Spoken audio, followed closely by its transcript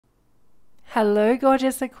Hello,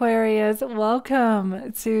 gorgeous Aquarius.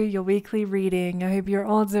 Welcome to your weekly reading. I hope you're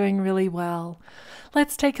all doing really well.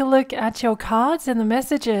 Let's take a look at your cards and the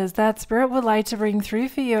messages that Spirit would like to bring through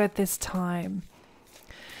for you at this time.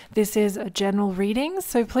 This is a general reading,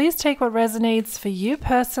 so please take what resonates for you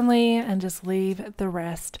personally and just leave the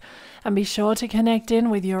rest. And be sure to connect in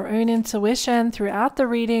with your own intuition throughout the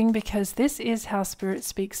reading because this is how Spirit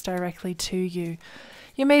speaks directly to you.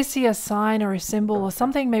 You may see a sign or a symbol or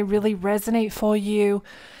something may really resonate for you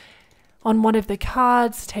on one of the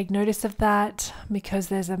cards. Take notice of that because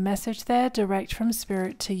there's a message there direct from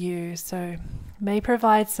Spirit to you. So may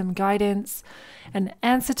provide some guidance, an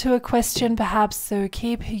answer to a question perhaps, so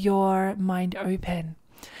keep your mind open.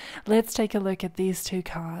 Let's take a look at these two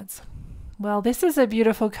cards. Well, this is a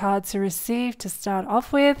beautiful card to receive to start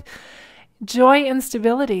off with. Joy and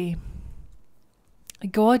stability.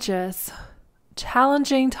 Gorgeous.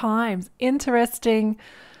 Challenging times, interesting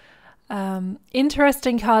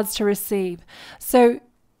cards to receive. So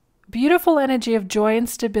beautiful energy of joy and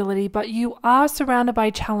stability, but you are surrounded by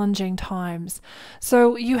challenging times.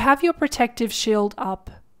 So you have your protective shield up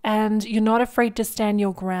and you're not afraid to stand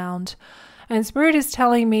your ground. And Spirit is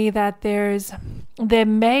telling me that there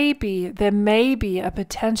may be a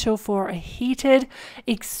potential for a heated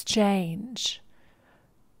exchange.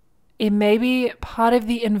 It may be part of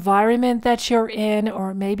the environment that you're in,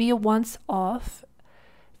 or maybe you're once off.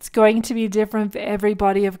 It's going to be different for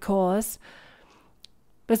everybody, of course.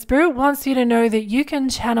 But Spirit wants you to know that you can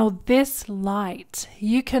channel this light.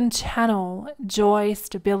 You can channel joy,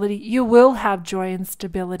 stability. You will have joy and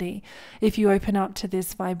stability if you open up to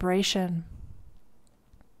this vibration.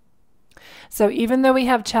 So even though we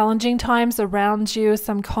have challenging times around you,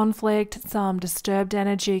 some conflict, some disturbed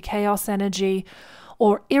energy, chaos energy,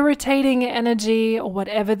 or irritating energy, or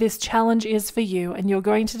whatever this challenge is for you, and you're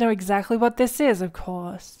going to know exactly what this is, of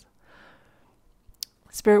course.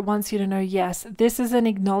 Spirit wants you to know, yes, this is an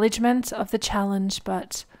acknowledgement of the challenge,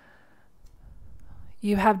 but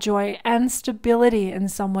you have joy and stability in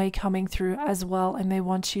some way coming through as well, and they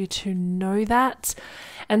want you to know that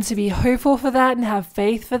and to be hopeful for that and have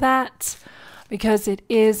faith for that, because it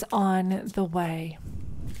is on the way.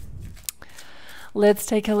 Let's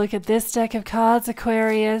take a look at this deck of cards,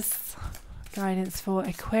 Aquarius. Guidance for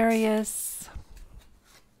Aquarius.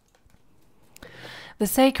 The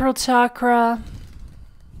sacral chakra.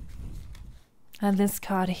 And this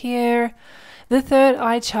card here, the third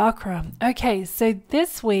eye chakra. Okay, so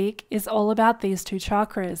this week is all about these two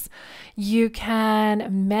chakras. You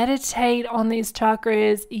can meditate on these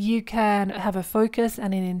chakras. You can have a focus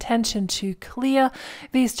and an intention to clear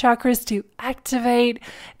these chakras, to activate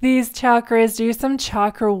these chakras, do some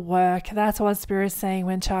chakra work. That's what Spirit is saying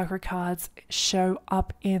when chakra cards show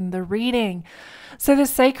up in the reading. So the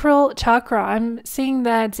sacral chakra, I'm seeing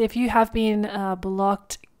that if you have been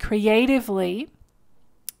blocked creatively,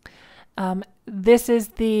 this is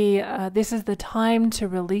the time to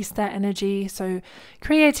release that energy. So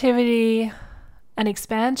creativity and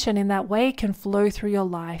expansion in that way can flow through your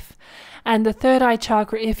life. And the third eye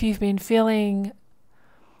chakra, if you've been feeling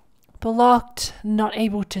blocked, not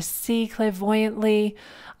able to see clairvoyantly,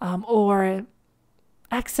 or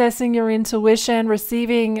accessing your intuition,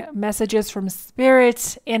 receiving messages from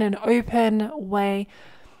Spirit in an open way,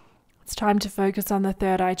 it's time to focus on the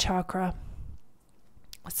third eye chakra.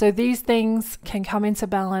 So these things can come into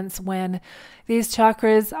balance when these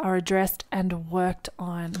chakras are addressed and worked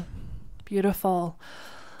on. Beautiful.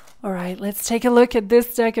 All right, let's take a look at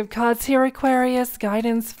this deck of cards here, Aquarius.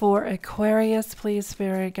 Guidance for Aquarius, please,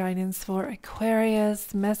 Spirit. Guidance for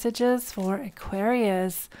Aquarius. Messages for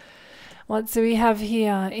Aquarius. What do we have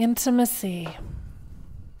here? Intimacy.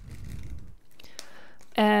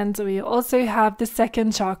 And we also have the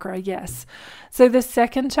second chakra, yes. So the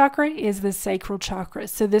second chakra is the sacral chakra.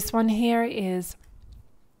 So this one here is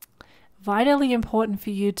vitally important for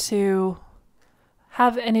you to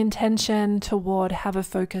have an intention toward, have a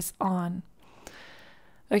focus on.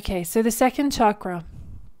 Okay, so the second chakra.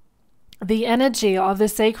 The energy of the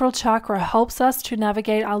sacral chakra helps us to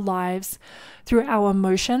navigate our lives through our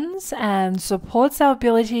emotions and supports our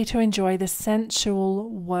ability to enjoy the sensual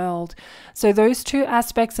world. So those two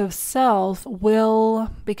aspects of self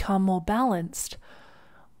will become more balanced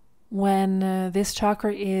when this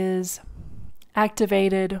chakra is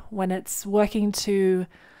activated, when it's working to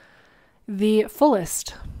the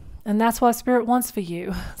fullest. And that's what Spirit wants for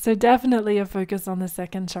you. So definitely a focus on the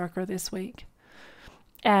second chakra this week.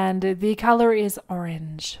 And the color is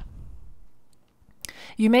orange.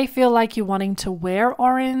 You may feel like you're wanting to wear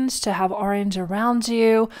orange, to have orange around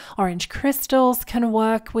you. Orange crystals can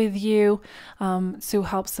work with you to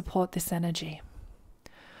help support this energy.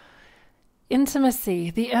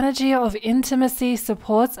 intimacy. The energy of intimacy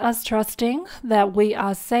supports us trusting that we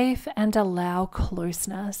are safe and allow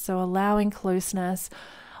closeness. So allowing closeness,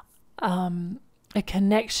 a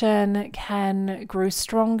connection can grow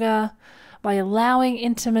stronger by allowing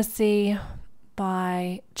intimacy,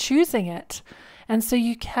 by choosing it. And so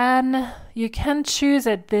you can choose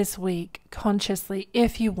it this week consciously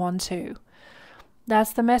if you want to.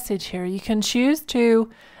 That's the message here. You can choose to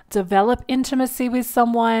develop intimacy with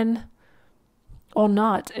someone or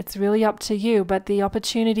not. It's really up to you, but the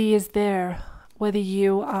opportunity is there. Whether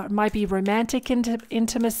you might be romantic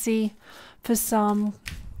intimacy for some.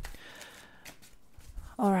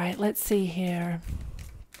 All right, let's see here.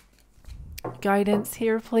 Guidance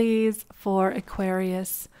here, please, for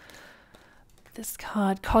Aquarius. This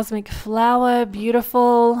card, Cosmic Flower,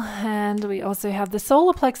 beautiful. And we also have the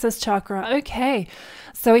solar plexus chakra. Okay,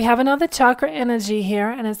 so we have another chakra energy here,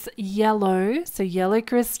 and it's yellow. So yellow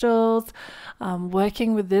crystals.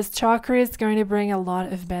 Working with this chakra is going to bring a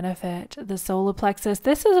lot of benefit. The solar plexus,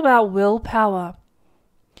 this is about willpower.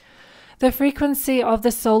 The frequency of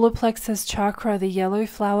the solar plexus chakra, the yellow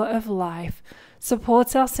flower of life,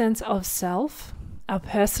 supports our sense of self, our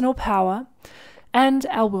personal power, and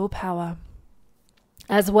our willpower,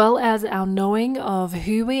 as well as our knowing of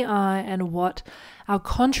who we are and what our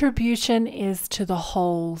contribution is to the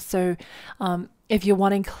whole. So if you're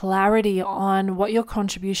wanting clarity on what your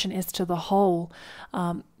contribution is to the whole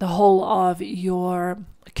of your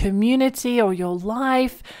community or your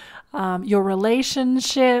life, your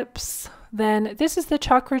relationships, then this is the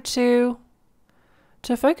chakra to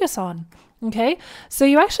focus on. Okay, so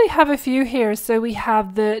you actually have a few here. So we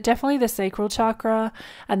have definitely the sacral chakra,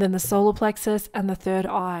 and then the solar plexus and the third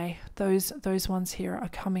eye. Those ones here are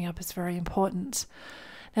coming up as very important.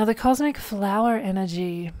 Now the cosmic flower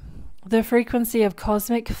energy. The frequency of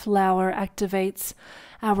cosmic flower activates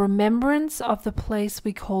our remembrance of the place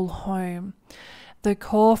we call home, the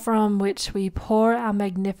core from which we pour our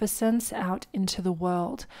magnificence out into the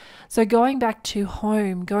world. So going back to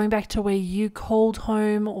home, going back to where you called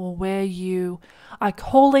home, or where you are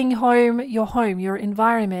calling home, your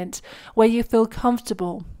environment, where you feel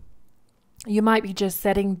comfortable. You might be just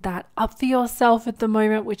setting that up for yourself at the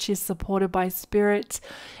moment, which is supported by spirit.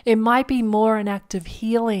 It might be more an act of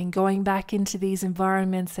healing, going back into these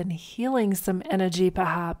environments and healing some energy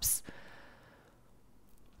perhaps.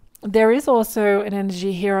 There is also an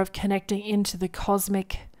energy here of connecting into the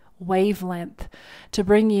cosmic wavelength to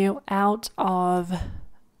bring you out of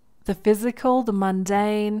the physical, the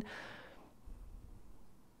mundane,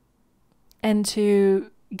 and to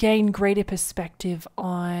gain greater perspective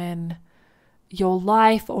on your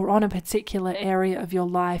life or on a particular area of your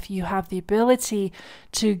life. You have the ability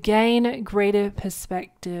to gain greater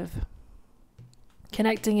perspective,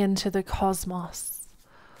 connecting into the cosmos.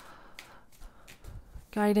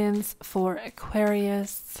 Guidance for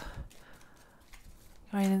Aquarius.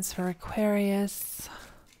 Guidance for Aquarius.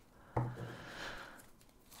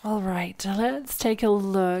 All right, let's take a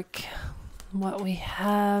look what we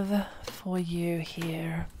have for you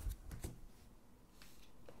here.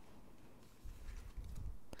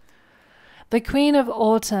 The Queen of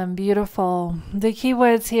Autumn, beautiful. The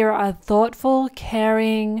keywords here are thoughtful,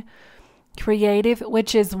 caring, creative,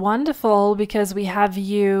 which is wonderful because we have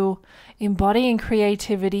you embodying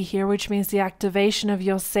creativity here, which means the activation of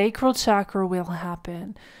your sacral chakra will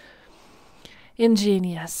happen.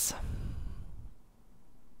 Ingenious.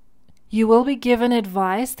 You will be given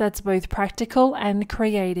advice that's both practical and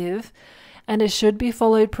creative, and it should be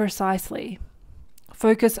followed precisely.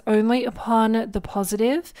 Focus only upon the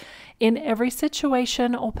positive in every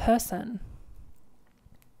situation or person.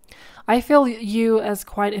 I feel you as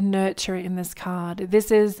quite a nurturer in this card. This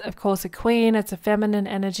is, of course, a queen. It's a feminine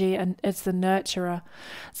energy, and it's the nurturer.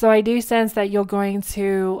 So I do sense that you're going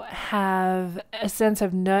to have a sense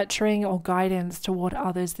of nurturing or guidance toward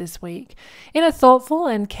others this week in a thoughtful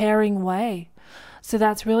and caring way. So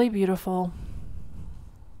that's really beautiful.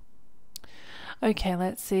 Okay,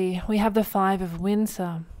 let's see. We have the Five of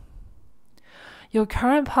Winter. Your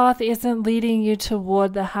current path isn't leading you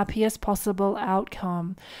toward the happiest possible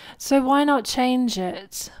outcome, so why not change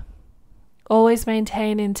it? Always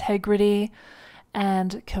maintain integrity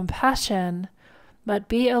and compassion, but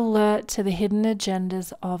be alert to the hidden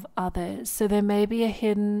agendas of others. So there may be a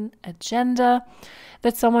hidden agenda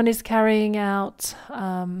that someone is carrying out.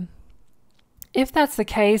 If that's the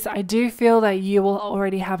case, I do feel that you will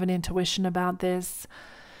already have an intuition about this.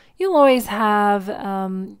 You'll always have,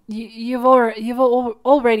 you've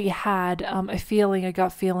already had a feeling, a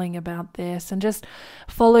gut feeling about this, and just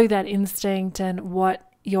follow that instinct and what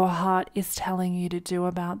your heart is telling you to do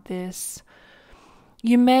about this.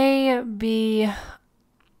 You may be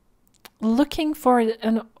looking for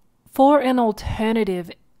an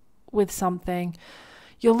alternative with something.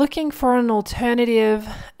 You're looking for an alternative,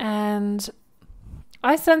 and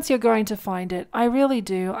I sense you're going to find it. I really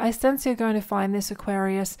do. I sense you're going to find this,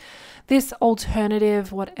 Aquarius. This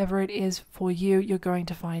alternative, whatever it is for you, you're going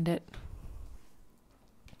to find it.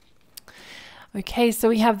 Okay, so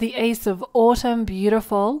we have the Ace of Autumn,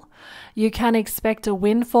 beautiful. You can expect a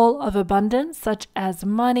windfall of abundance, such as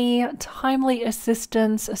money, timely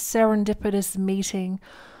assistance, a serendipitous meeting,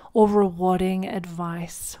 or rewarding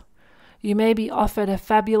advice. You may be offered a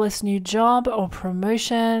fabulous new job or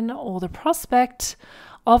promotion, or the prospect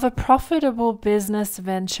of a profitable business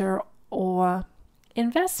venture or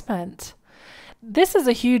investment. This is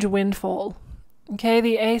a huge windfall. Okay,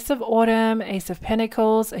 the Ace of Autumn, Ace of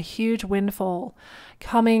Pentacles, a huge windfall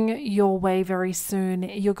coming your way very soon.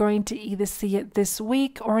 You're going to either see it this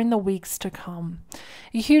week or in the weeks to come.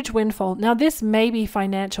 A huge windfall. Now, this may be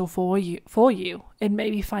financial for you. It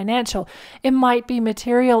may be financial. It might be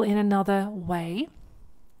material in another way,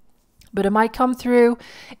 but it might come through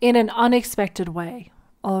in an unexpected way.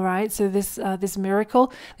 All right, so this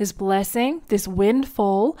miracle, this blessing, this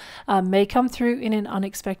windfall may come through in an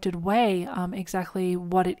unexpected way. Exactly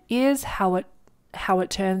what it is, how it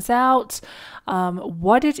turns out,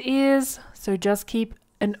 what it is. So just keep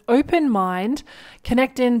an open mind,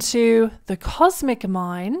 connect into the cosmic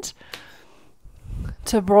mind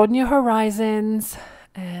to broaden your horizons,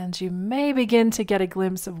 and you may begin to get a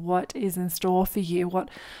glimpse of what is in store for you, what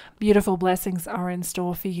beautiful blessings are in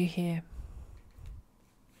store for you here.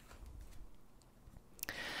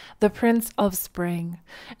 The Prince of Spring.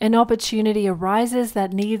 An opportunity arises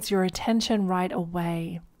that needs your attention right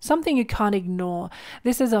away. Something you can't ignore.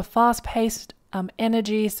 This is a fast-paced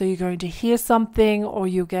energy, so you're going to hear something, or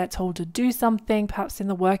you get told to do something, perhaps in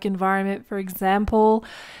the work environment, for example,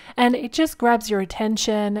 and it just grabs your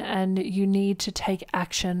attention and you need to take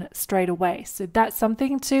action straight away. So that's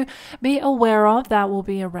something to be aware of that will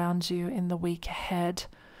be around you in the week ahead.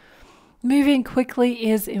 Moving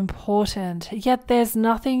quickly is important, yet there's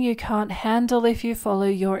nothing you can't handle if you follow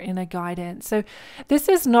your inner guidance. So this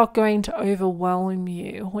is not going to overwhelm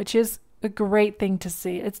you, which is a great thing to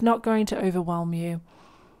see. It's not going to overwhelm you.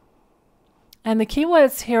 And the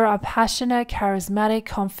keywords here are passionate, charismatic,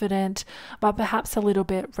 confident, but perhaps a little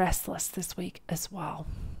bit restless this week as well.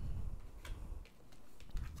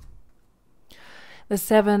 The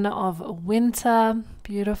Seven of Winter,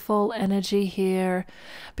 beautiful energy here.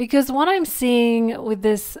 Because what I'm seeing with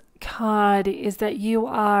this card is that you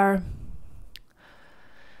are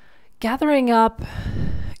gathering up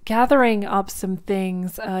some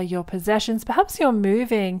things, your possessions. Perhaps you're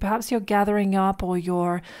moving, perhaps you're gathering up, or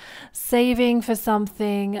you're saving for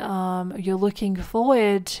something. You're looking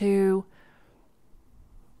forward to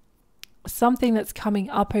something that's coming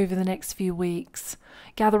up over the next few weeks.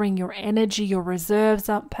 Gathering your energy, your reserves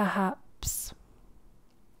up perhaps.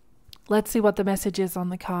 Let's see what the message is on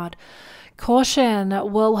the card.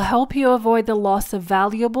 Caution will help you avoid the loss of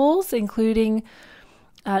valuables, including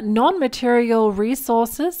non-material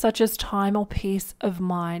resources such as time or peace of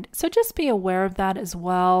mind. So just be aware of that as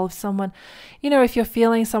well. If someone, if you're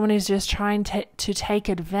feeling someone is just trying to take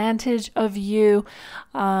advantage of you,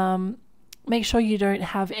 make sure you don't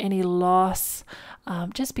have any loss.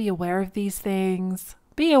 Just be aware of these things.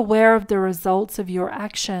 Be aware of the results of your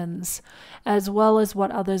actions, as well as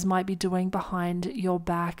what others might be doing behind your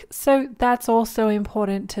back. So that's also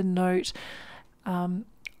important to note.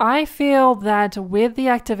 I feel that with the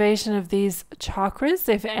activation of these chakras,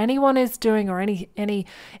 if anyone is doing, or any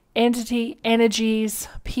entity, energies,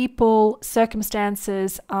 people,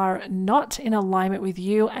 circumstances are not in alignment with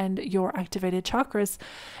you and your activated chakras,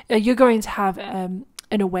 you're going to have an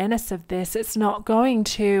awareness of this. It's not going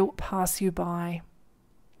to pass you by.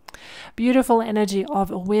 Beautiful energy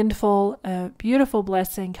of a windfall, a beautiful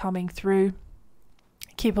blessing coming through.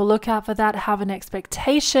 Keep a lookout for that. Have an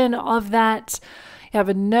expectation of that. You have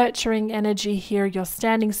a nurturing energy here. You're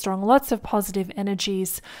standing strong. Lots of positive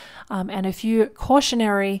energies, and a few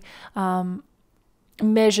cautionary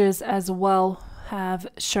measures as well have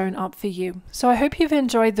shown up for you. So I hope you've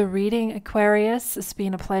enjoyed the reading, Aquarius. It's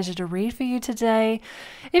been a pleasure to read for you today.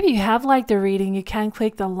 If you have liked the reading, you can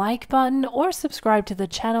click the like button or subscribe to the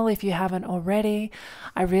channel if you haven't already.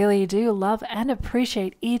 I really do love and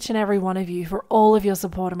appreciate each and every one of you for all of your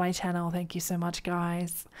support of my channel. Thank you so much,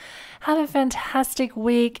 guys. Have a fantastic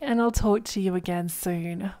week, and I'll talk to you again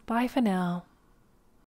soon. Bye for now.